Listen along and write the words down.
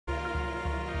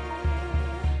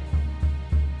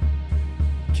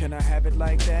Can I have it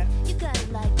like that? You got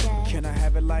it like that. Can I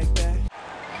have it like that?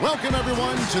 Welcome,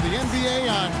 everyone, to the NBA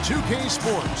on 2K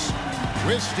Sports.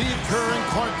 With Steve Kerr and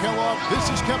Clark Kellogg, this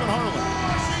is Kevin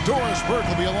Harlan. Doris Burke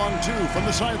will be along, too, from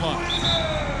the sideline.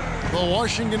 The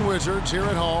Washington Wizards here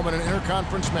at home in an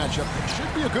interconference matchup. It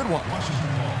should be a good one.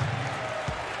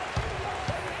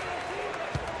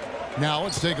 Now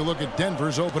let's take a look at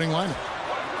Denver's opening lineup.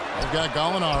 They've got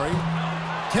Gallinari.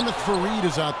 Kenneth Faried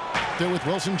is out there with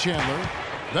Wilson Chandler.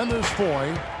 Then there's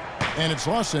Foy. And it's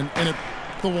Lawson in at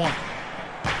the 1.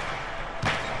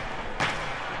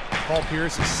 Paul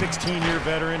Pierce is a 16-year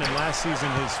veteran, and last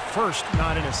season his first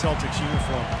not in a Celtics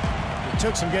uniform. It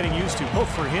took some getting used to,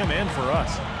 both for him and for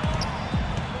us.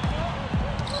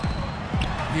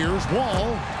 Here's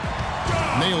Wall.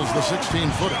 Nails the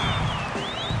 16-footer.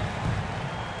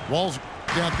 Wall's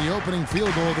got the opening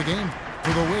field goal of the game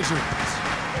for the Wizards.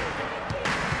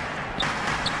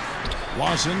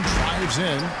 Lawson drives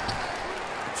in.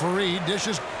 Faried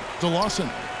dishes to Lawson.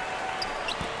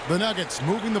 The Nuggets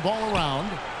moving the ball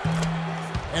around.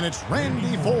 And it's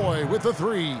Randy Foy with the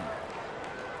 3.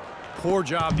 Poor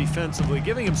job defensively,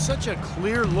 giving him such a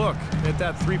clear look at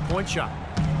that three-point shot.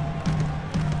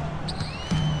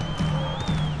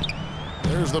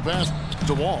 There's the pass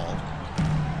to Wall.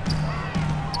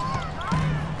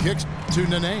 Kicks to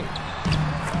Nene.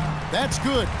 That's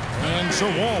good. And so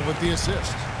Wall with the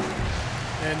assist.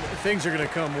 And things are going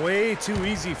to come way too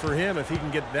easy for him if he can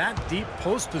get that deep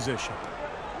post position.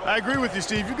 I agree with you,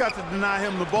 Steve. You got to deny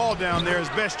him the ball down there as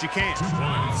best you can.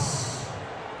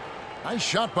 Nice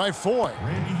shot by Foy.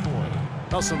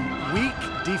 Well, some weak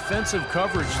defensive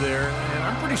coverage there, and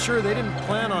I'm pretty sure they didn't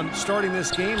plan on starting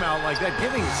this game out like that,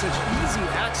 giving such easy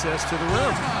access to the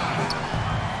rim.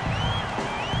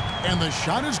 And the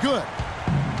shot is good.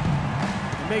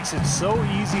 It makes it so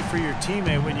easy for your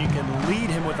teammate when you can lead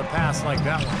him with a pass like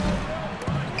that one.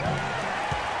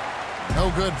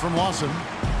 No good from Lawson.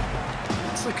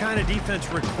 That's the kind of defense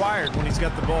required when he's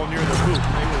got the ball near the hoop.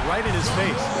 They were right in his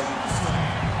face.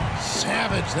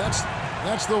 Savage,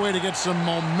 that's the way to get some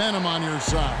momentum on your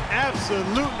side.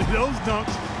 Absolutely. Those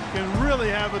dunks can really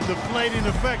have a deflating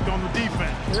effect on the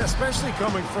defense. Yeah, especially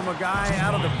coming from a guy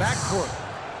out of the backcourt.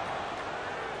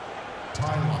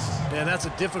 And that's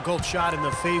a difficult shot in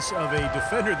the face of a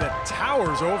defender that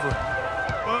towers over him.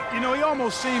 Well, you know, he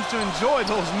almost seems to enjoy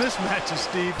those mismatches,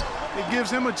 Steve. It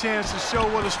gives him a chance to show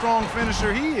what a strong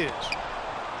finisher he is.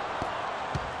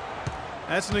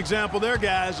 That's an example there,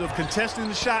 guys, of contesting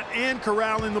the shot and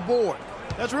corralling the board.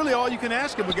 That's really all you can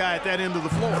ask of a guy at that end of the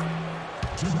floor.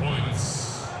 2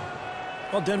 points.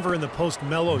 Well, Denver in the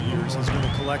post-Melo years has been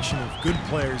a collection of good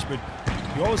players, but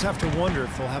you always have to wonder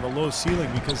if they'll have a low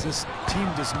ceiling because this team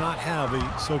does not have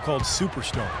a so-called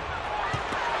superstar.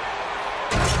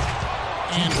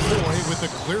 And Foy with the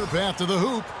clear path to the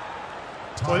hoop.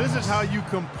 Boy, this is how you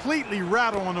completely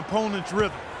rattle an opponent's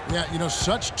rhythm. Yeah, you know,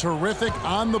 such terrific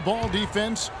on-the-ball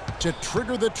defense to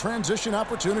trigger the transition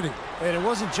opportunity. And it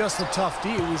wasn't just the tough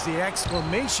D, it was the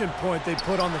exclamation point they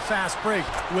put on the fast break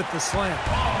with the slam.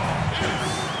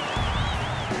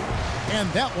 And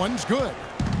that one's good.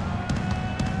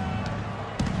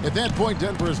 At that point,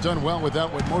 Denver has done well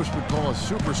without what most would call a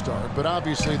superstar, but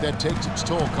obviously that takes its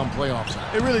toll come playoff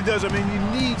time. It really does. I mean, you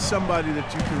need somebody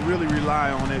that you can really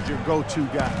rely on as your go-to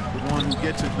guy, the one who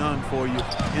gets it done for you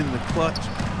in the clutch,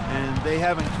 and they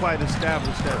haven't quite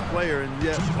established that player, and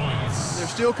yet they're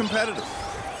still competitive.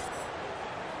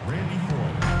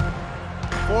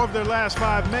 4 of their last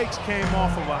 5 makes came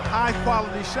off of a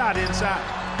high-quality shot inside.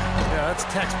 Yeah, that's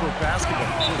textbook basketball,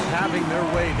 just having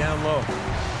their way down low.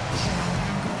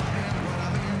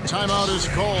 Timeout is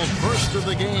called, first of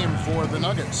the game for the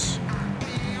Nuggets.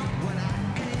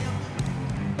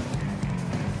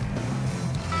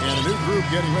 And a new group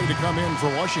getting ready to come in for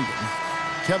Washington.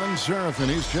 Kevin Seraphin,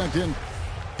 he's checked in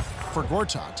for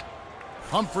Gortat.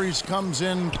 Humphries comes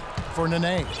in for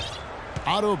Nene.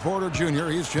 Otto Porter Jr.,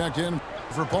 he's checked in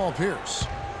for Paul Pierce.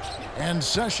 And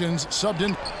Sessions subbed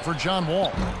in for John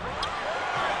Wall.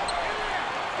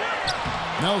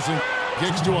 Nelson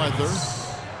kicks to Arthur.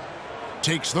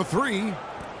 Takes the 3.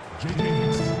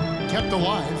 Kept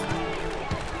alive.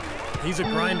 He's a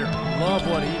grinder. Love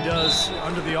what he does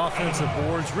under the offensive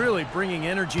boards, really bringing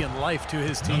energy and life to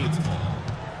his team.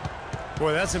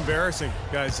 Boy, that's embarrassing,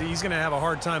 guys. He's going to have a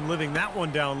hard time living that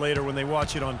one down later when they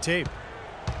watch it on tape.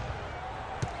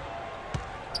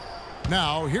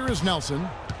 Now, here is Nelson.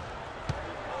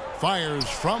 Fires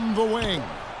from the wing.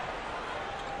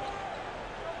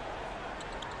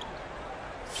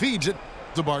 Feeds it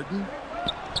to Barton.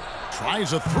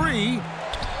 Tries a 3.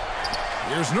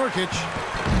 Here's Nurkic.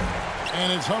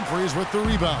 And it's Humphries with the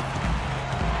rebound.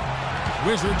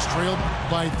 Wizards trailed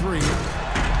by 3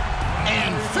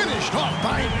 and finished off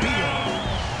by Beal.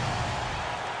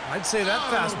 I'd say that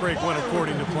fast break went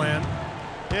according to plan.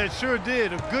 Yeah, it sure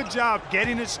did. A good job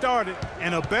getting it started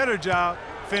and a better job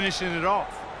finishing it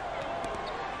off.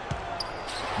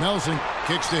 Nelson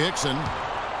kicks to Hickson.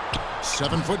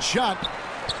 7-foot shot.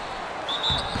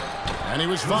 And he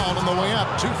was fouled on the way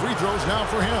up. 2 free throws now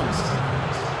for him.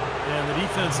 And the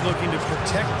defense looking to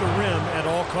protect the rim at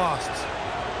all costs.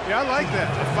 Yeah, I like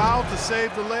that. A foul to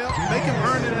save the layup. Make him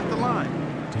earn it at the line.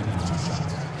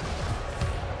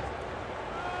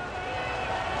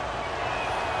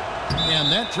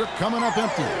 And that trip coming up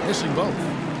empty, missing both.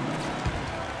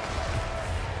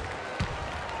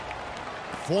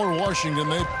 For Washington,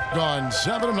 they've gone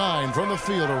 7 of 9 from the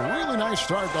field. A really nice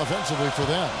start offensively for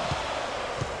them.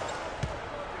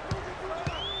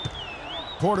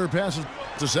 Porter passes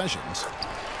to Sessions.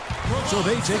 So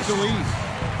they take the lead.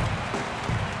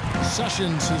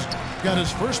 Sessions has got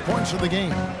his first points of the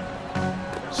game.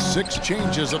 6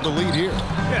 changes of the lead here.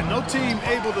 Yeah, no team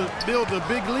able to build a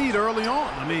big lead early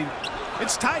on. I mean,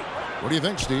 it's tight. What do you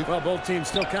think, Steve? Well, both teams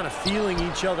still kind of feeling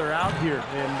each other out here,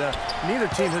 and neither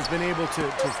team has been able to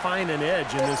find an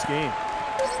edge in this game.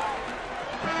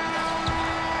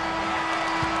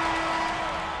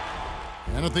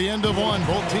 And at the end of one,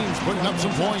 both teams putting up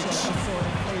some points.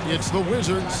 It's the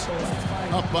Wizards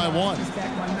up by 1.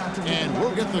 And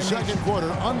we'll get the second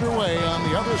quarter underway on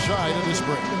the other side of this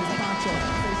break.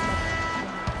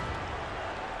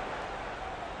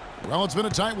 Well, it's been a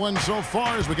tight one so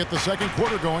far as we get the second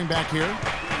quarter going back here.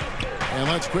 And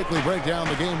let's quickly break down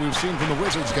the game we've seen from the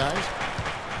Wizards, guys.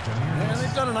 And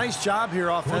they've done a nice job here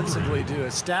offensively to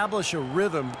establish a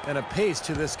rhythm and a pace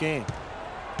to this game.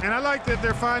 And I like that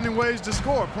they're finding ways to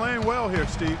score. Playing well here,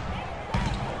 Steve.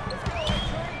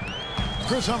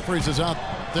 Chris Humphries is out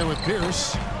there with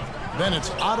Pierce. Then it's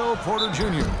Otto Porter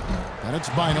Jr. And it's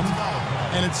Bynum.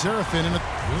 And it's Serafin in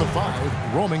at the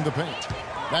 5, roaming the paint.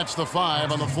 That's the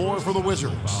 5 on the floor for the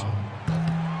Wizards.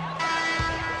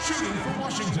 Shooting for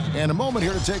Washington. And a moment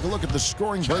here to take a look at the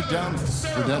scoring breakdown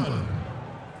for Denver.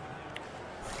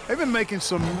 They've been making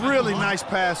some really nice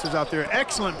passes out there.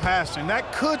 Excellent passing.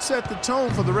 That could set the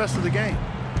tone for the rest of the game.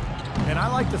 And I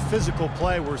like the physical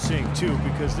play we're seeing, too,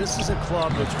 because this is a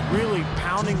club that's really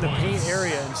pounding the paint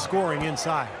area and scoring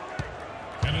inside.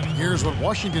 Here's what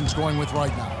Washington's going with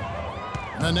right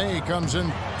now. Nene comes in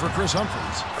for Chris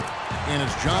Humphries. And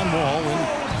it's John Wall in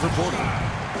for Porter.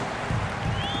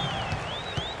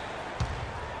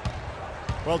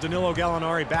 Well, Danilo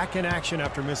Gallinari back in action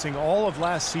after missing all of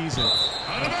last season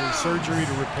after surgery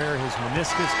to repair his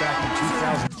meniscus back in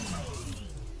 2000.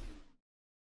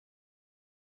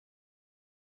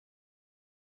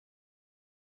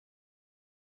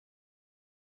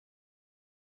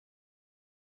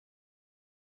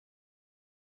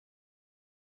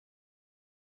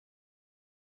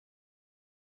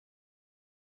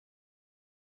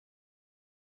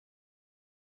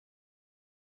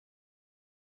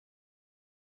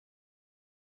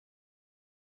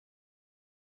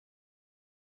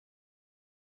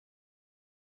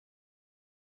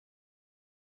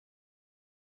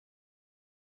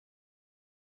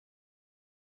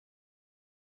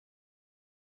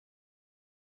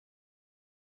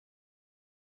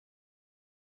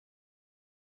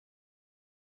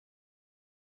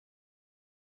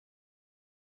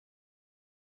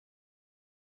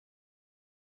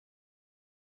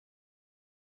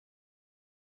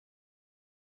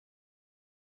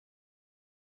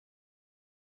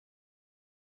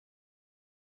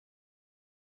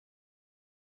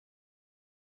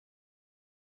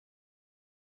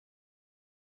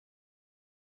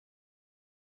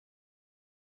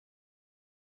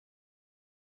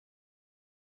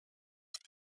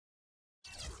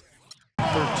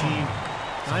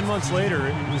 Nine months later,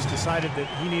 it was decided that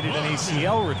he needed an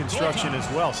ACL reconstruction as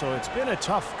well, so it's been a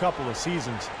tough couple of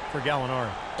seasons for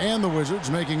Gallinari. And the Wizards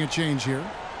making a change here.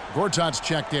 Gortat's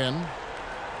checked in.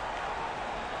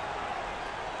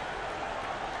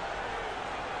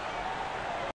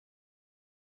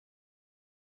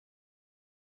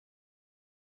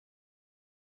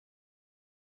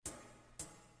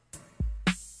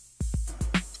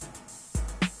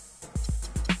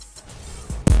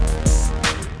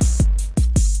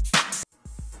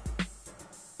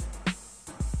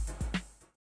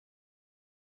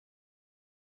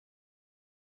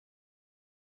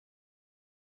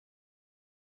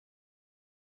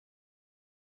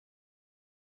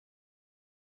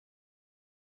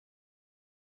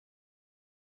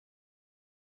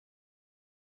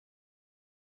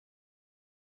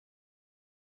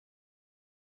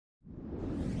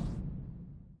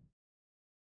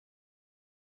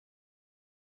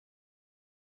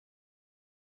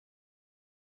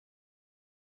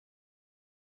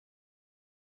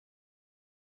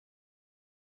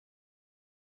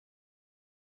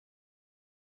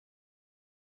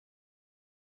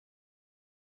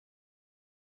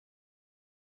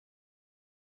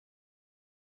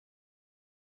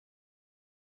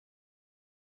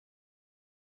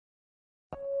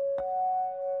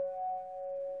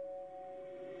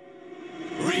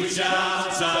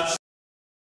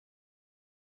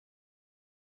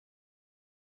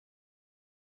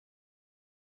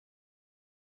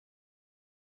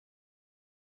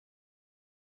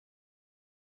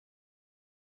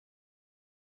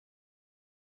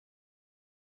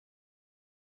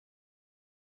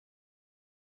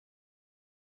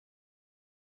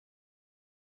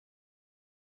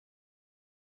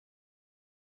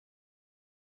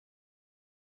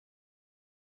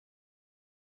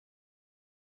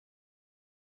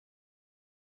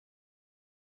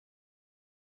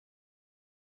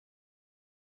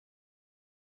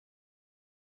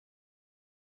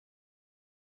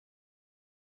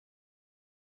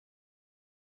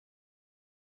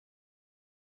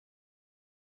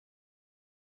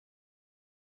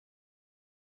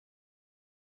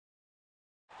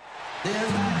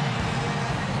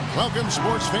 Welcome,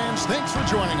 sports fans. Thanks for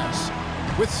joining us.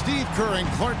 With Steve Kerr and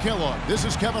Clark Kellogg, this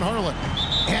is Kevin Harlan.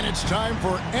 And it's time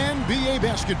for NBA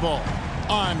basketball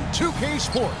on 2K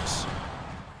Sports.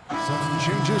 Some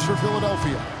changes for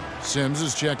Philadelphia. Sims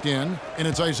is checked in, and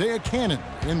it's Isaiah Cannon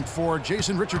in for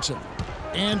Jason Richardson.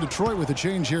 And Detroit with a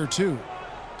change here, too.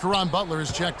 Caron Butler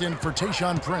is checked in for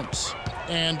Tayshaun Prince.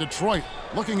 And Detroit,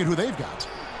 looking at who they've got.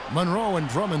 Monroe and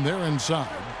Drummond there inside.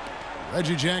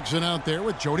 Reggie Jackson out there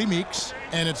with Jody Meeks,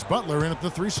 and it's Butler in at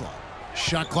the 3 slot.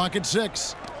 Shot clock at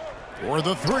 6. For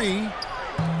the 3.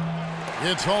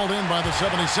 It's hauled in by the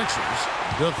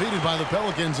 76ers. Defeated by the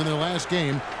Pelicans in their last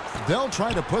game. They'll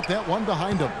try to put that one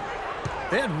behind them.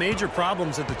 They had major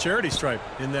problems at the charity stripe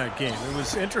in that game. It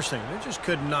was interesting. They just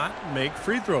could not make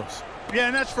free throws. Yeah,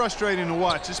 and that's frustrating to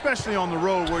watch, especially on the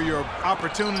road where your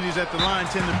opportunities at the line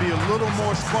tend to be a little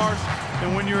more sparse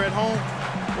than when you're at home.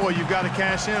 Boy, you've got to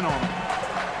cash in on them.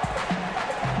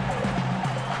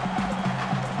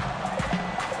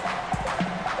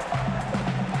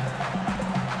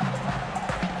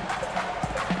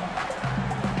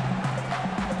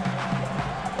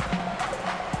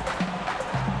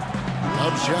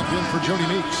 Checked in for Jody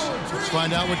Meeks. Let's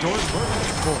find out what Doris Burke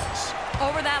for us.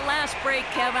 Over that last break,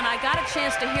 Kevin, I got a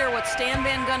chance to hear what Stan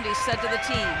Van Gundy said to the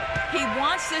team. He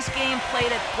wants this game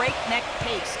played at breakneck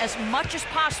pace as much as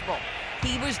possible.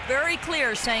 He was very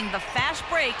clear, saying the fast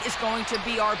break is going to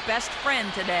be our best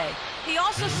friend today. He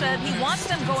also said he wants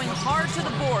them going hard to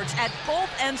the boards at both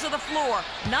ends of the floor,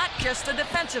 not just the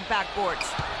defensive backboards.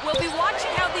 We'll be watching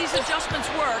how these adjustments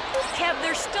work. Kev,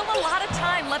 there's still a lot of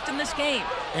time left in this game.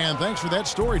 And thanks for that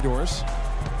story, Doris.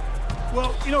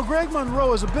 Well, you know, Greg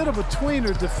Monroe is a bit of a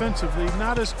tweener defensively,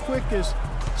 not as quick as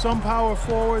some power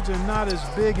forwards and not as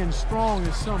big and strong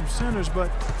as some centers, but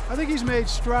I think he's made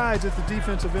strides at the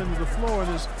defensive end of the floor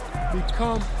and has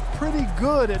become pretty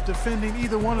good at defending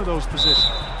either one of those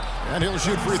positions. And he'll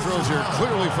shoot free throws here.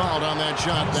 Clearly fouled on that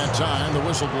shot that time, the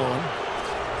whistle blowing.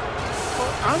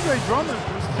 Well, Andre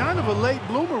Drummond was kind of a late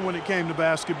bloomer when it came to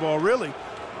basketball, really.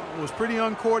 Was pretty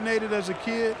uncoordinated as a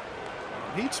kid.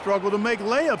 He'd struggle to make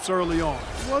layups early on.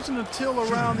 It wasn't until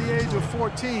around the age of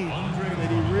 14 that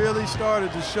he really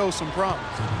started to show some promise.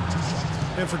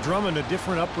 And for Drummond, a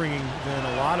different upbringing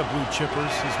than a lot of blue chippers.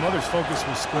 His mother's focus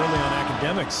was squarely on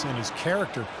academics and his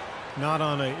character, not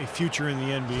on a future in the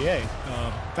NBA.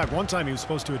 In fact, one time he was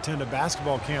supposed to attend a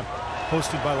basketball camp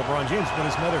hosted by LeBron James, but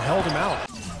his mother held him out.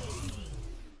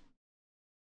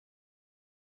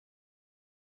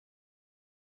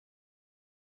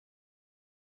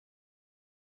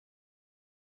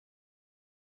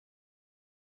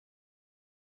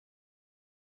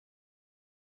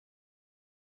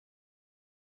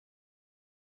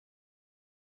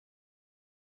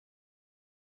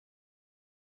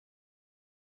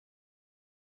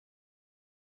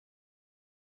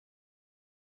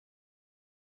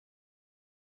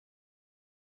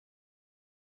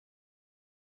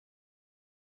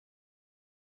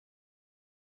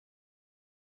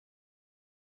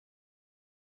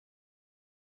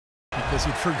 Because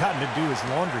he'd forgotten to do his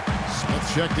laundry.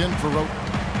 Smith checked in for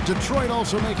Detroit,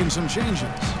 also making some changes.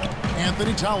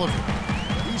 Anthony Tolliver,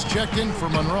 he's checked in for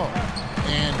Monroe.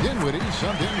 And Dinwiddie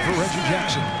subbed in for Reggie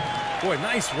Jackson. Boy,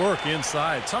 nice work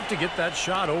inside. Tough to get that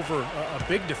shot over a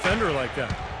big defender like that.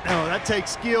 No, that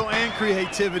takes skill and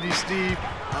creativity, Steve,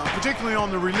 particularly on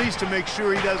the release to make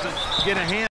sure he doesn't get a hand.